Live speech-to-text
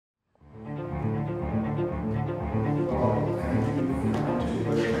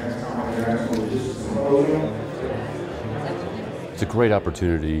great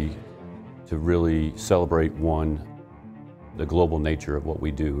opportunity to really celebrate, one, the global nature of what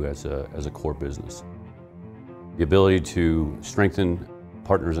we do as a core business. The ability to strengthen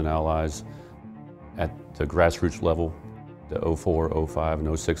partners and allies at the grassroots level, the 04, 05,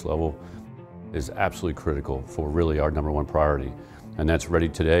 and 06 level, is absolutely critical for really our #1 priority. And that's ready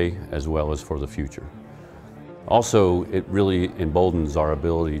today as well as for the future. Also, it really emboldens our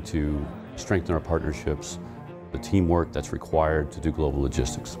ability to strengthen our partnerships, the teamwork that's required to do global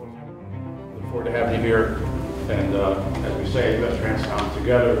logistics. Look forward to having you here. And as we say, USTRANSCOM,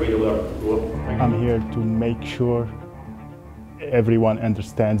 together we deliver. I'm here to make sure everyone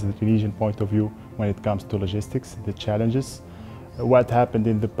understands the Tunisian point of view when it comes to logistics, the challenges. What happened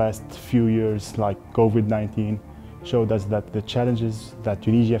in the past few years, like COVID-19, showed us that the challenges that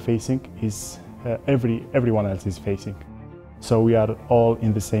Tunisia is facing is everyone else is facing. So we are all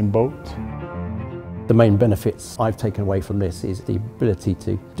in the same boat. The main benefits I've taken away from this is the ability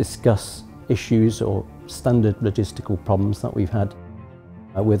to discuss issues or standard logistical problems that we've had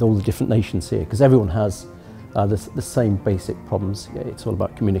with all the different nations here, because everyone has the same basic problems. It's all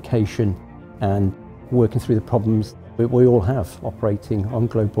about communication and working through the problems we all have operating on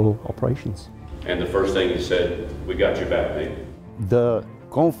global operations. And the first thing you said, we got your back, mate. The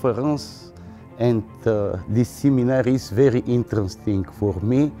conference and this seminar is very interesting for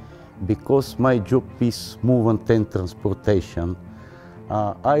me because my job is movement and transportation.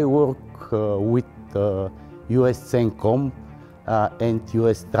 I work with USTRANSCOM and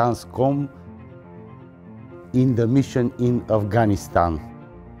USTRANSCOM in the mission in Afghanistan.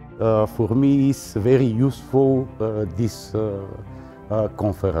 For me, it's very useful, this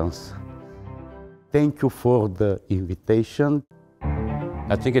conference. Thank you for the invitation.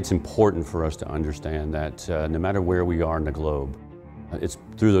 I think it's important for us to understand that no matter where we are in the globe, it's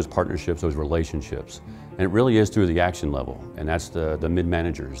through those partnerships, those relationships. And it really is through the action level. And that's the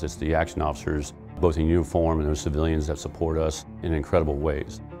mid-managers, it's the action officers, both in uniform and those civilians that support us in incredible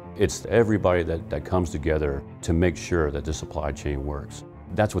ways. It's everybody that comes together to make sure that the supply chain works.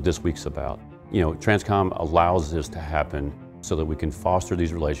 That's what this week's about. You know, TRANSCOM allows this to happen so that we can foster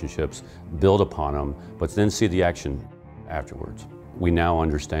these relationships, build upon them, but then see the action afterwards. We now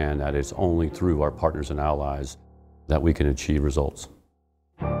understand that it's only through our partners and allies that we can achieve results.